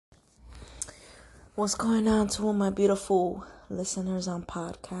What's going on to all my beautiful listeners on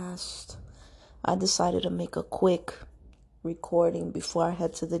podcast? I decided to make a quick recording before I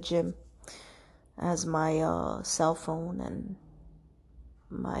head to the gym, as my cell phone and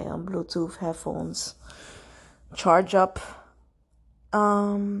my Bluetooth headphones charge up.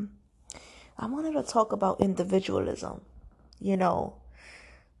 I wanted to talk about individualism. You know,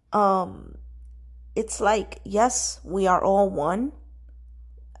 it's like, yes, we are all one.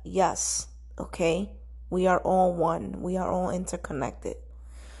 Yes, okay? We are all one. We are all interconnected,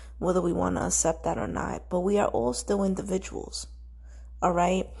 whether we want to accept that or not. But we are all still individuals, all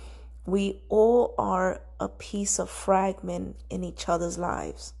right? We all are a piece of fragment in each other's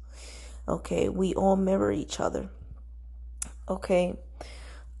lives, okay? We all mirror each other, okay?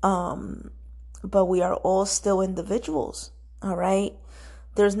 But we are all still individuals, all right?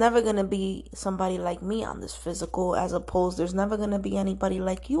 There's never going to be somebody like me on this physical, as opposed there's never going to be anybody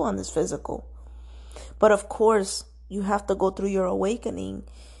like you on this physical. But of course, you have to go through your awakening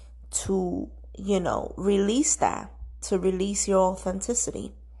to, release that, to release your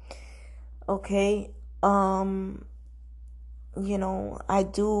authenticity. Okay? I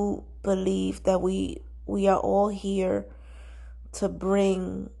do believe that we are all here to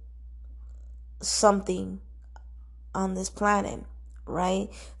bring something on this planet, right?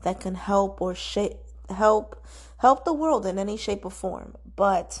 That can help or help the world in any shape or form.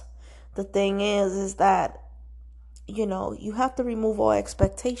 But the thing is that you have to remove all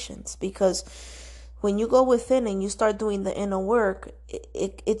expectations, because when you go within and you start doing the inner work,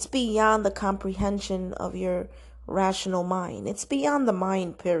 it's beyond the comprehension of your rational mind. It's beyond the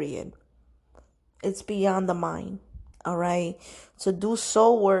mind, period. It's beyond the mind, all right? To do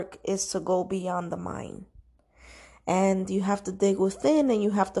soul work is to go beyond the mind. And you have to dig within, and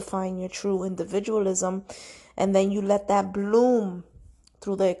you have to find your true individualism, and then you let that bloom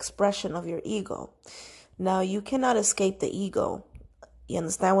through the expression of your ego. Now, you cannot escape the ego. You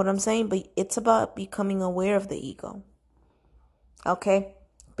understand what I'm saying? But it's about becoming aware of the ego. Okay?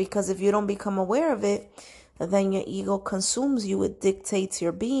 Because if you don't become aware of it, then your ego consumes you. It dictates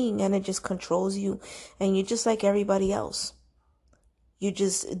your being, and it just controls you. And you're just like everybody else. You're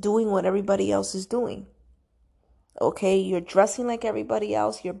just doing what everybody else is doing. Okay? You're dressing like everybody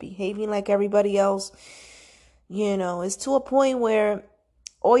else. You're behaving like everybody else. It's to a point where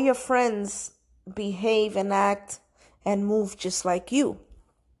all your friends behave and act and move just like you.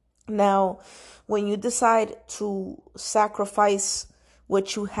 Now, when you decide to sacrifice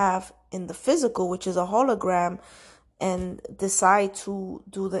what you have in the physical, which is a hologram, and decide to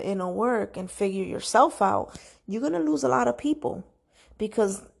do the inner work and figure yourself out, you're going to lose a lot of people,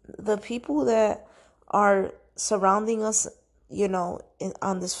 because the people that are surrounding us,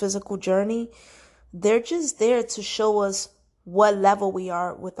 on this physical journey, they're just there to show us what level we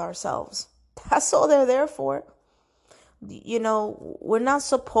are with ourselves. That's all they're there for. We're not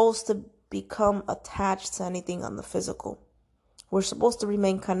supposed to become attached to anything on the physical. We're supposed to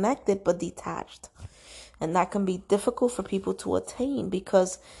remain connected but detached. And that can be difficult for people to attain,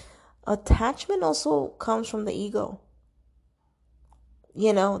 because attachment also comes from the ego.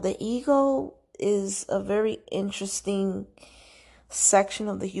 The ego is a very interesting section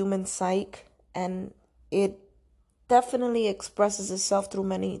of the human psyche, and it definitely expresses itself through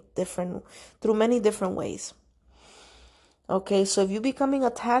many different ways. Okay, so if you're becoming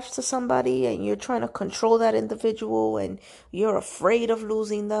attached to somebody and you're trying to control that individual, and you're afraid of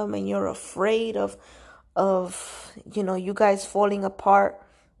losing them, and you're afraid of you guys falling apart,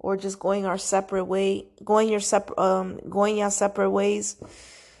 or just going your separate ways,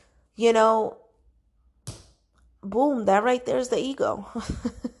 boom, that right there is the ego.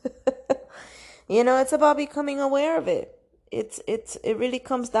 It's about becoming aware of it. It really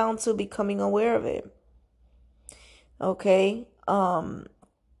comes down to becoming aware of it. Okay?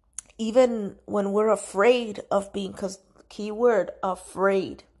 Even when we're afraid of being, because keyword,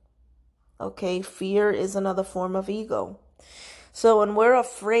 afraid. Okay? Fear is another form of ego. So when we're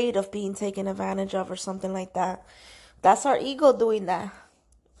afraid of being taken advantage of or something like that, that's our ego doing that.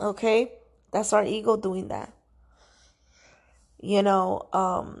 Okay? That's our ego doing that.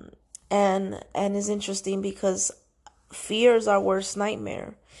 And it's interesting, because fear is our worst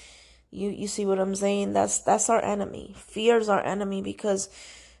nightmare. You see what I'm saying? That's our enemy. Fear is our enemy, because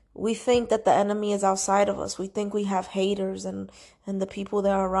we think that the enemy is outside of us. We think we have haters, and the people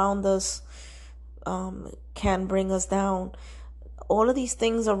that are around us can bring us down. All of these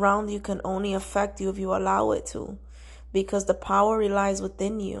things around you can only affect you if you allow it to, because the power relies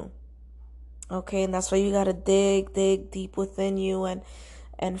within you. Okay, and that's why you gotta dig deep within you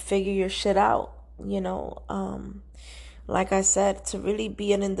and figure your shit out. Like I said, to really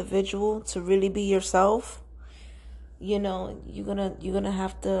be an individual, to really be yourself, you're gonna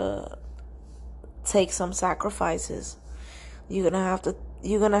have to take some sacrifices. You're gonna have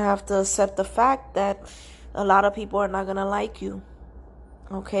to accept the fact that a lot of people are not gonna like you.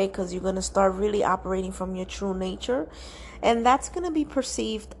 Okay, because you're gonna start really operating from your true nature, and that's gonna be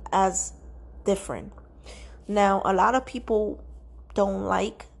perceived as different. Now, a lot of people don't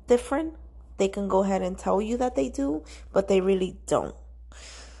like different. They can go ahead and tell you that they do, but they really don't.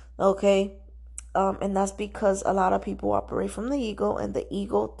 Okay? And that's because a lot of people operate from the ego, and the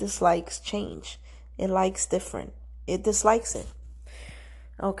ego dislikes change. It likes different. It dislikes it.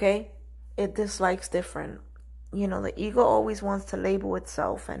 Okay? It dislikes different. The ego always wants to label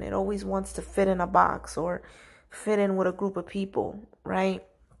itself, and it always wants to fit in a box or fit in with a group of people, right?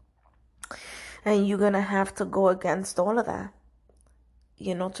 And you're going to have to go against all of that,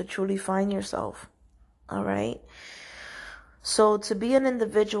 to truly find yourself. All right? So to be an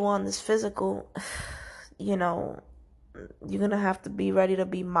individual on this physical, you're going to have to be ready to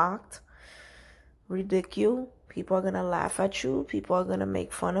be mocked, ridiculed. People are going to laugh at you. People are going to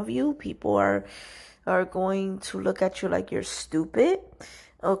make fun of you. People are going to look at you like you're stupid.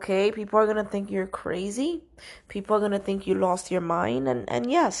 Okay? People are going to think you're crazy. People are going to think you lost your mind.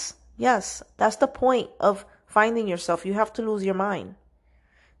 And yes, that's the point of finding yourself. You have to lose your mind.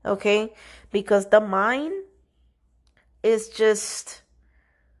 Okay? Because the mind is just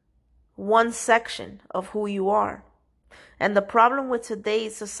one section of who you are. And the problem with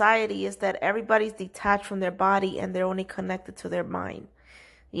today's society is that everybody's detached from their body and they're only connected to their mind.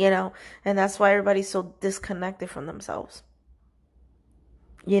 And that's why everybody's so disconnected from themselves.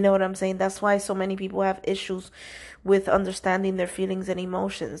 You know what I'm saying? That's why so many people have issues with understanding their feelings and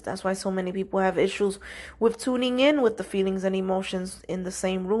emotions. That's why so many people have issues with tuning in with the feelings and emotions in the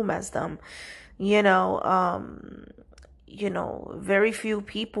same room as them. Very few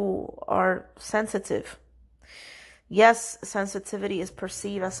people are sensitive. Yes, sensitivity is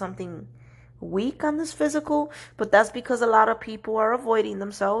perceived as something weak on this physical, but that's because a lot of people are avoiding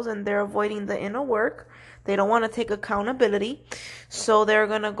themselves and they're avoiding the inner work. They don't want to take accountability. So they're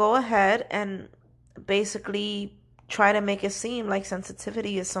going to go ahead and basically try to make it seem like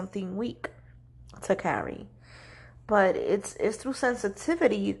sensitivity is something weak to carry. But it's through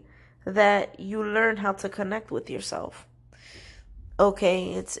sensitivity that you learn how to connect with yourself.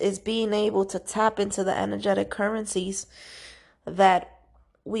 Okay, it's being able to tap into the energetic currencies that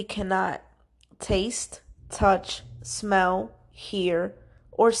we cannot taste, touch, smell, hear,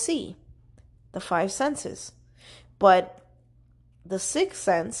 or see. The 5 senses. But the 6th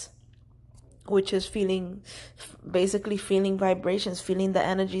sense, which is basically feeling vibrations, feeling the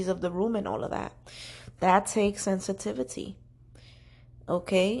energies of the room and all of that takes sensitivity.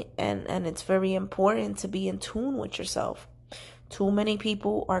 Okay? And it's very important to be in tune with yourself. Too many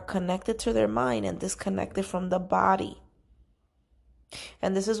people are connected to their mind and disconnected from the body.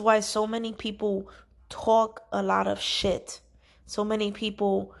 And this is why so many people talk a lot of shit. So many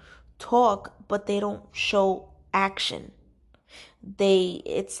people talk, but they don't show action.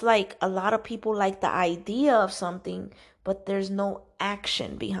 It's like a lot of people like the idea of something, but there's no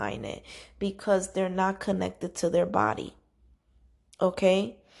action behind it because they're not connected to their body.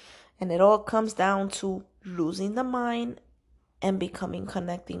 Okay? And it all comes down to losing the mind and becoming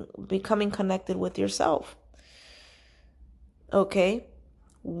connected with yourself. Okay?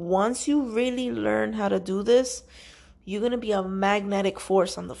 Once you really learn how to do this, you're going to be a magnetic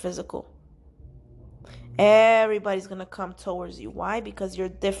force on the physical. Everybody's going to come towards you. Why? Because you're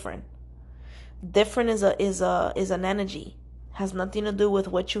different. Different is an energy. It has nothing to do with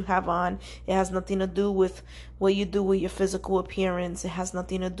what you have on. It has nothing to do with what you do with your physical appearance. It has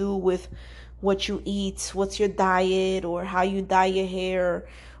nothing to do with what you eat, what's your diet, or how you dye your hair,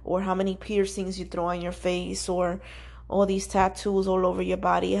 or how many piercings you throw on your face, or all these tattoos all over your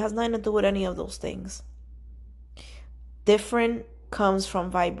body. It has nothing to do with any of those things. Different comes from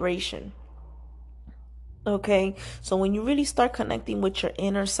vibration. Okay? So when you really start connecting with your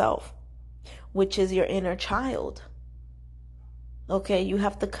inner self, which is your inner child, okay, you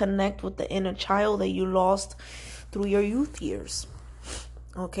have to connect with the inner child that you lost through your youth years.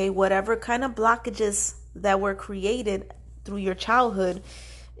 Okay, whatever kind of blockages that were created through your childhood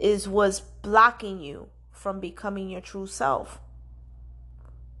was blocking you from becoming your true self.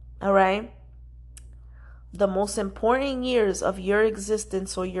 All right? The most important years of your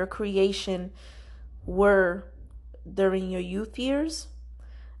existence or your creation were during your youth years.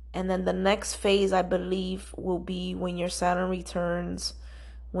 And then the next phase, I believe, will be when your Saturn returns,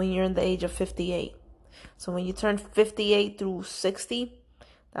 when you're in the age of 58. So when you turn 58 through 60,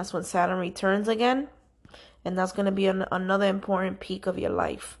 that's when Saturn returns again. And that's going to be another important peak of your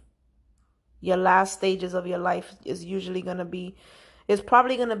life. Your last stages of your life is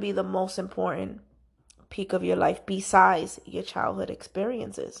probably going to be the most important peak of your life besides your childhood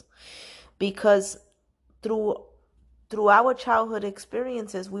experiences. Because through our childhood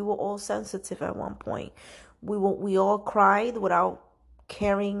experiences, we were all sensitive at one point. We all cried without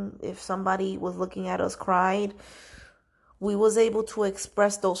caring if somebody was looking at us, cried. We was able to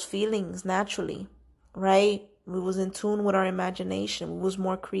express those feelings naturally, right? We was in tune with our imagination. We was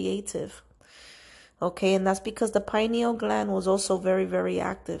more creative. Okay, and that's because the pineal gland was also very, very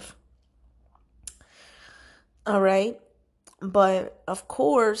active. All right, but of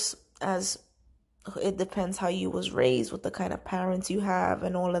course, as it depends how you was raised, with the kind of parents you have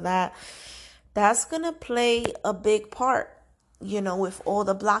and all of that, that's gonna play a big part, with all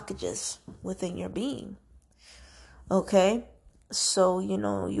the blockages within your being. Okay, so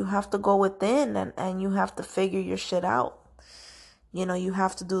you have to go within, and you have to figure your shit out. You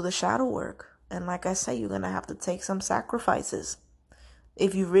have to do the shadow work. And like I say, you're going to have to take some sacrifices.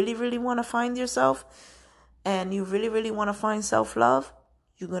 If you really, really want to find yourself, and you really, really want to find self-love,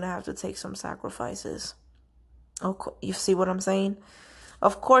 you're going to have to take some sacrifices. Okay, you see what I'm saying?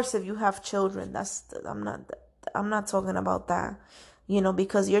 Of course, if you have children, I'm not talking about that,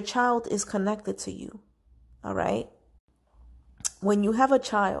 because your child is connected to you. All right? When you have a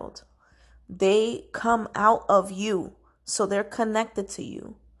child, they come out of you, so they're connected to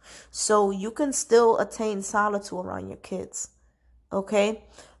you. So you can still attain solitude around your kids, okay?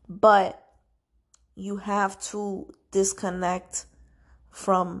 But you have to disconnect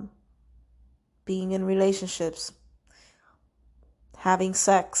from being in relationships, having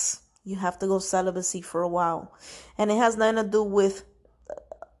sex. You have to go celibacy for a while. And it has nothing to do with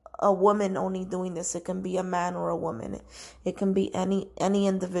a woman only doing this. It can be a man or a woman. It can be any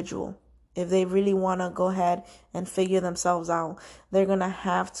individual. If they really want to go ahead and figure themselves out, they're going to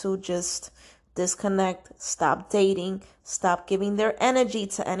have to just disconnect, stop dating, stop giving their energy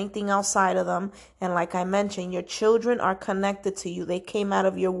to anything outside of them. And like I mentioned, your children are connected to you. They came out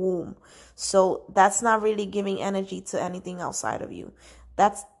of your womb. So that's not really giving energy to anything outside of you.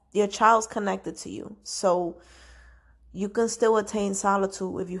 That's your child's connected to you. So you can still attain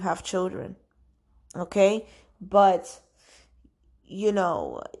solitude if you have children. Okay? But,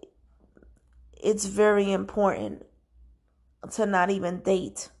 it's very important to not even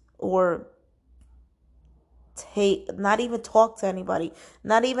date or not even talk to anybody,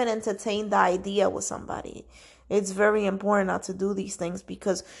 not even entertain the idea with somebody. It's very important not to do these things,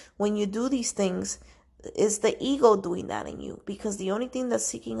 because when you do these things, it's the ego doing that in you, because the only thing that's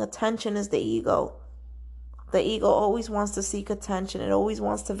seeking attention is the ego. The ego always wants to seek attention. It always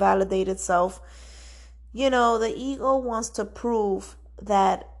wants to validate itself. The ego wants to prove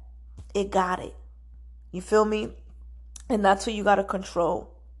that it got it. You feel me? And that's what you got to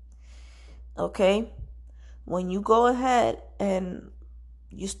control. Okay? When you go ahead and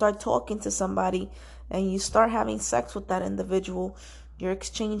you start talking to somebody and you start having sex with that individual, you're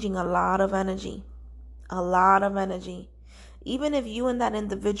exchanging a lot of energy. A lot of energy. Even if you and that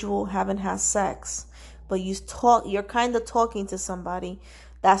individual haven't had sex, but you're kind of talking to somebody,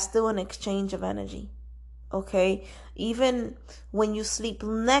 that's still an exchange of energy. Okay, even when you sleep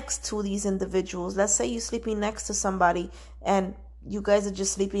next to these individuals, let's say you're sleeping next to somebody and you guys are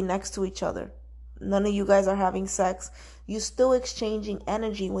just sleeping next to each other. None of you guys are having sex. You're still exchanging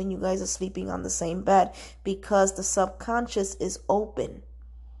energy when you guys are sleeping on the same bed, because the subconscious is open.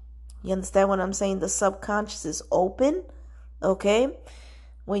 You understand what I'm saying? The subconscious is open. Okay,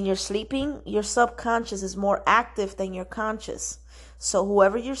 when you're sleeping, your subconscious is more active than your conscious. So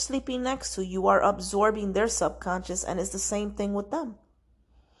whoever you're sleeping next to, you are absorbing their subconscious, and it's the same thing with them.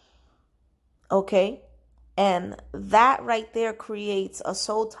 Okay? And that right there creates a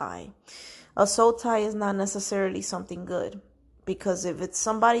soul tie. A soul tie is not necessarily something good, because if it's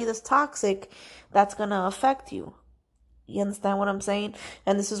somebody that's toxic, that's going to affect you. You understand what I'm saying?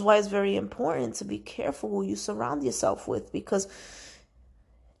 And this is why it's very important to be careful who you surround yourself with, because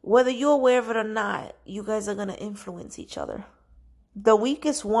whether you're aware of it or not, you guys are going to influence each other. The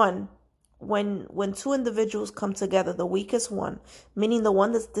weakest one, when two individuals come together, the weakest one, meaning the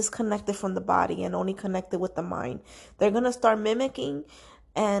one that's disconnected from the body and only connected with the mind, they're going to start mimicking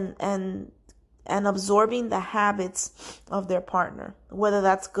and absorbing the habits of their partner, whether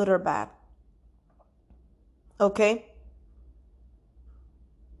that's good or bad. Okay?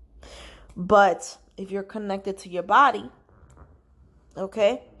 But if you're connected to your body,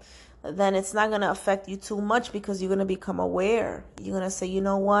 okay, then it's not going to affect you too much, because you're going to become aware. You're going to say, you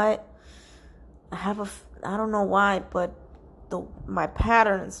know what? I don't know why, but my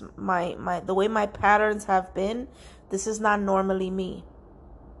patterns, my the way my patterns have been, this is not normally me.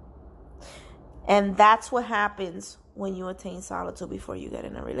 And that's what happens when you attain solitude before you get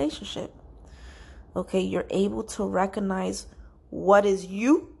in a relationship. Okay, you're able to recognize what is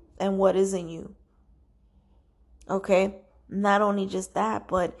you and what isn't you. Okay, not only just that,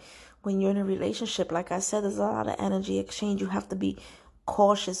 but when you're in a relationship, like I said, there's a lot of energy exchange. You have to be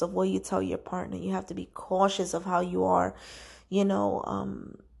cautious of what you tell your partner. You have to be cautious of how you are, you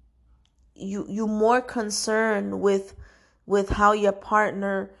more concerned with how your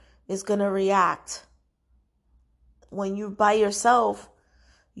partner is gonna react. When you're by yourself,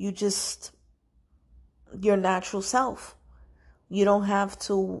 you're natural self. You don't have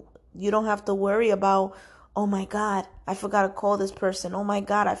to worry about, oh my God, I forgot to call this person. Oh my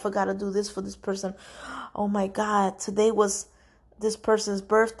God, I forgot to do this for this person. Oh my God, today was this person's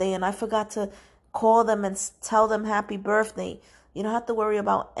birthday and I forgot to call them and tell them happy birthday. You don't have to worry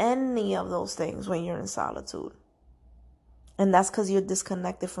about any of those things when you're in solitude. And that's because you're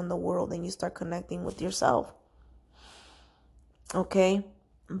disconnected from the world and you start connecting with yourself. Okay?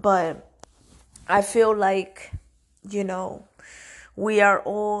 But I feel like, we are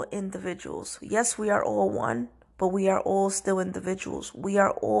all individuals. Yes, we are all one, but we are all still individuals. We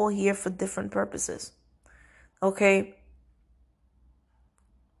are all here for different purposes. Okay?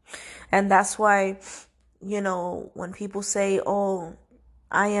 And that's why, when people say, oh,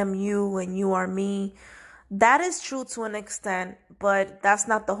 I am you and you are me, that is true to an extent, but that's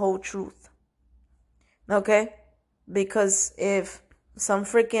not the whole truth. Okay? Because if some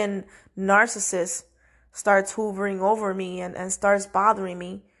freaking narcissist starts hoovering over me and starts bothering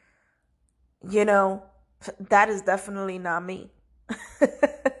me, that is definitely not me.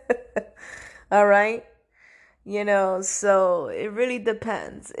 All right? So it really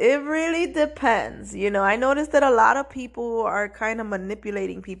depends. It really depends. I noticed that a lot of people are kind of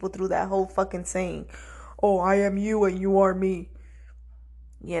manipulating people through that whole fucking saying, oh, I am you and you are me.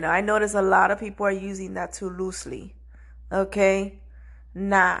 I notice a lot of people are using that too loosely. Okay?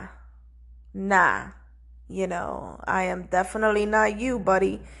 Nah. I am definitely not you,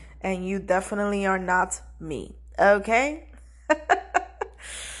 buddy. And you definitely are not me. Okay?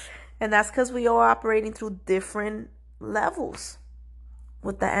 And that's because we are operating through different levels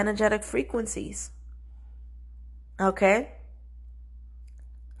with the energetic frequencies. Okay?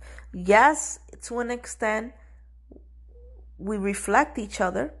 Yes, to an extent, we reflect each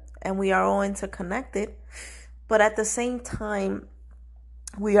other and we are all interconnected. But at the same time,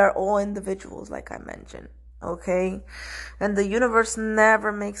 we are all individuals, like I mentioned. Okay? And the universe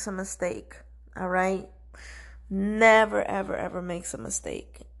never makes a mistake. All right? Never, ever, ever makes a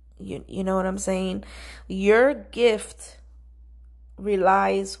mistake. You know what I'm saying? Your gift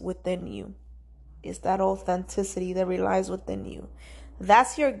relies within you. It's that authenticity that relies within you.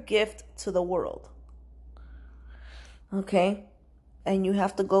 That's your gift to the world. Okay? And you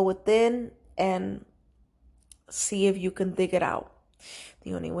have to go within and see if you can dig it out.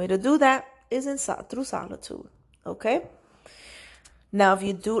 The only way to do that is through solitude. Okay? Now, if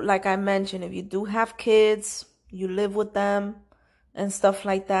you do, like I mentioned, if you do have kids, you live with them and stuff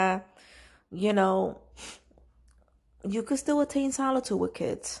like that, you could still attain solitude with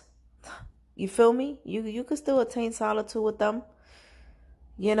kids. You feel me? You could still attain solitude with them.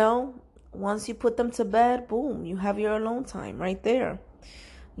 Once you put them to bed, boom, you have your alone time right there.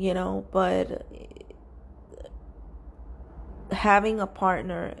 But having a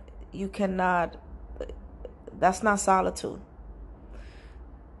partner, that's not solitude.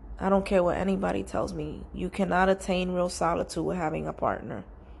 I don't care what anybody tells me. You cannot attain real solitude with having a partner.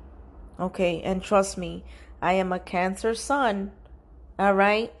 Okay, and trust me, I am a Cancer sun. All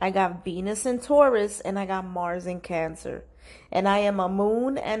right, I got Venus in Taurus and I got Mars in Cancer. And I am a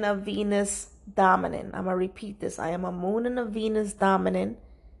Moon and a Venus dominant. I'm going to repeat this. I am a Moon and a Venus dominant.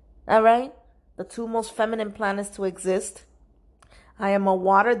 All right, the two most feminine planets to exist. I am a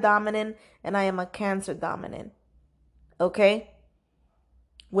Water dominant and I am a Cancer dominant. Okay?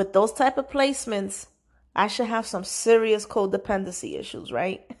 With those type of placements, I should have some serious codependency issues,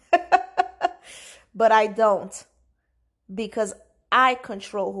 right? But I don't, because I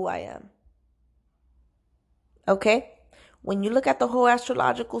control who I am. Okay? When you look at the whole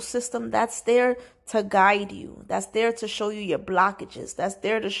astrological system, that's there to guide you. That's there to show you your blockages. That's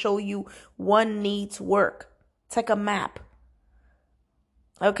there to show you what needs work. It's like a map.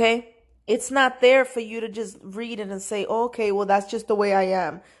 Okay? It's not there for you to just read it and say, oh, okay, well, that's just the way I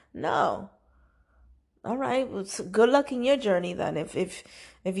am. No. All right. Well, good luck in your journey then. If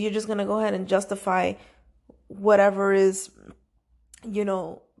you're just going to go ahead and justify whatever is,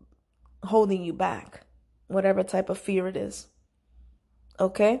 holding you back, whatever type of fear it is.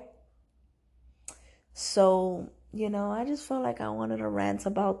 Okay? So, I just felt like I wanted to rant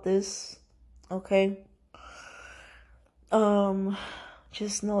about this. Okay? Um,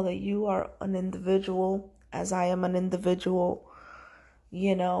 just know that you are an individual, as I am an individual,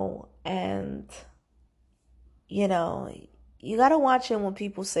 and, you know, you gotta watch it when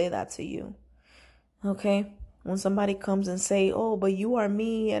people say that to you. Okay? When somebody comes and say, oh, but you are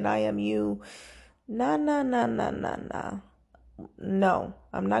me and I am you. Nah, nah, nah, nah, nah, nah. No,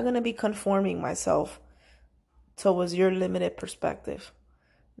 I'm not gonna be conforming myself towards your limited perspective.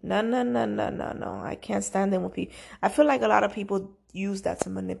 No, no, no, no, no, no. I can't stand it when people. I feel like a lot of people use that to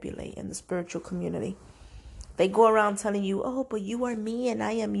manipulate in the spiritual community. They go around telling you, oh, but you are me and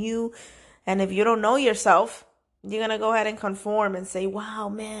I am you. And if you don't know yourself, you're going to go ahead and conform and say, wow,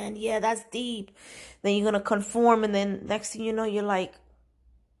 man, yeah, that's deep. Then you're going to conform. And then next thing you know, you're like,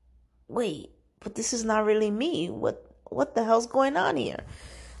 wait, but this is not really me. What the hell's going on here?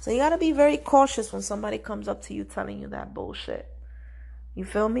 So you got to be very cautious when somebody comes up to you telling you that bullshit. You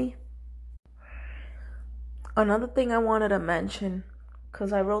feel me? Another thing I wanted to mention,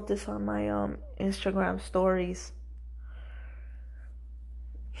 because I wrote this on my Instagram stories.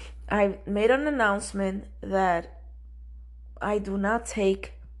 I made an announcement that I do not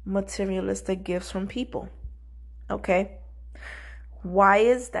take materialistic gifts from people. Okay? Why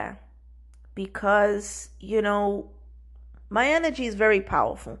is that? Because, my energy is very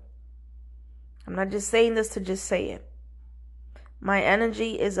powerful. I'm not just saying this to just say it. My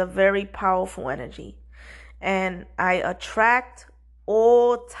energy is a very powerful energy. And I attract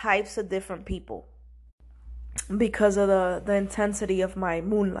all types of different people because of the intensity of my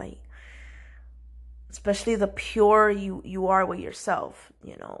moonlight. Especially the pure you are with yourself,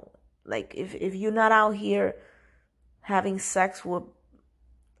 Like if you're not out here having sex with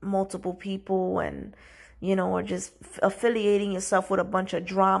multiple people and, or just affiliating yourself with a bunch of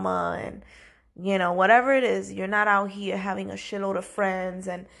drama and, whatever it is, you're not out here having a shitload of friends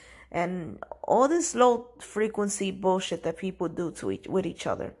and all this low frequency bullshit that people do with each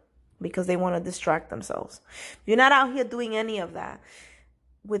other because they want to distract themselves. You're not out here doing any of that.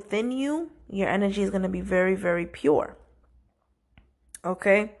 Within you, your energy is going to be very, very pure.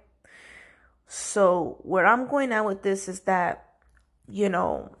 Okay? So where I'm going at with this is that,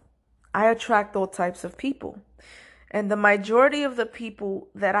 I attract all types of people. And the majority of the people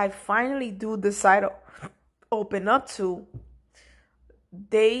that I finally do decide to open up to,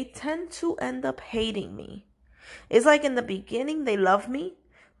 they tend to end up hating me. It's like in the beginning they love me,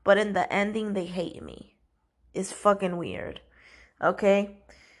 but in the ending they hate me. It's fucking weird. Okay?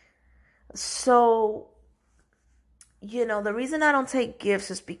 So, the reason I don't take gifts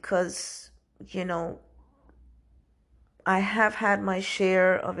is because, I have had my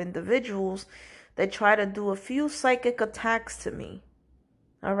share of individuals that try to do a few psychic attacks to me.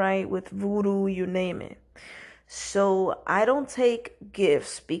 All right? With voodoo, you name it. So I don't take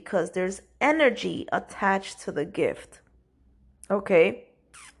gifts because there's energy attached to the gift. Okay?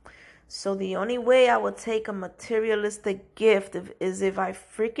 So the only way I would take a materialistic gift is if I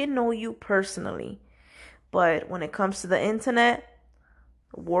freaking know you personally. But when it comes to the internet,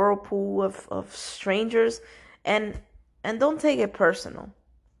 whirlpool of strangers, and don't take it personal.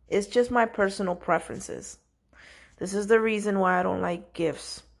 It's just my personal preferences. This is the reason why I don't like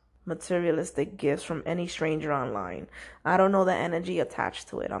gifts, materialistic gifts from any stranger online. I don't know the energy attached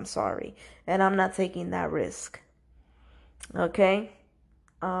to it. I'm sorry. And I'm not taking that risk. Okay?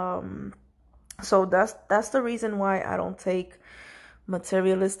 So that's the reason why I don't take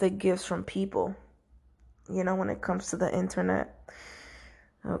materialistic gifts from people, when it comes to the internet.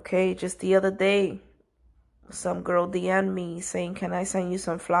 Okay, just the other day, some girl DM'd me saying, can I send you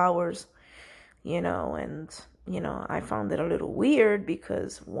some flowers? And, I found it a little weird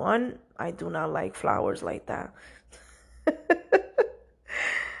because, one, I do not like flowers like that.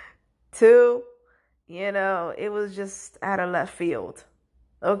 Two, it was just out of left field.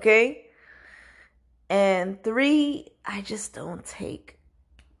 Okay? And three, I just don't take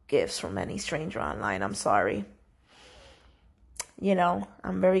gifts from any stranger online. I'm sorry.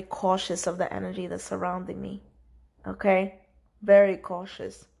 I'm very cautious of the energy that's surrounding me. Okay? Very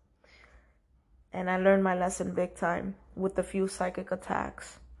cautious. And I learned my lesson big time with a few psychic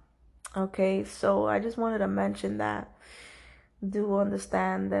attacks. Okay? So I just wanted to mention that. Do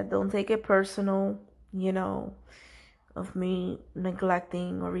understand that. Don't take it personal, of me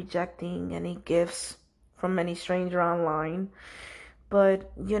neglecting or rejecting any gifts from any stranger online.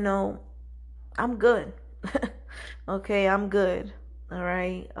 But, I'm good. Okay, I'm good. All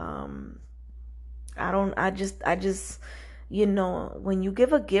right. I just when you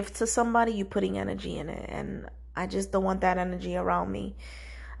give a gift to somebody, you're putting energy in it. And I just don't want that energy around me.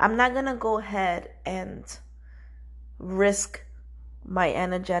 I'm not going to go ahead and risk my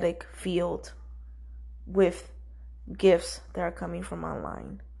energetic field with gifts that are coming from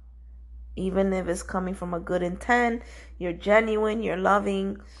online. Even if it's coming from a good intent, you're genuine, you're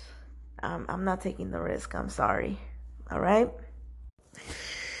loving, I'm not taking the risk. I'm sorry. All right?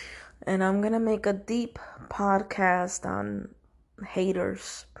 And I'm going to make a deep podcast on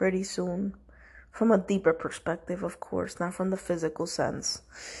haters pretty soon. From a deeper perspective, of course, not from the physical sense.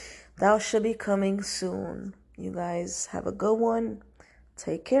 That should be coming soon. You guys have a good one.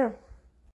 Take care.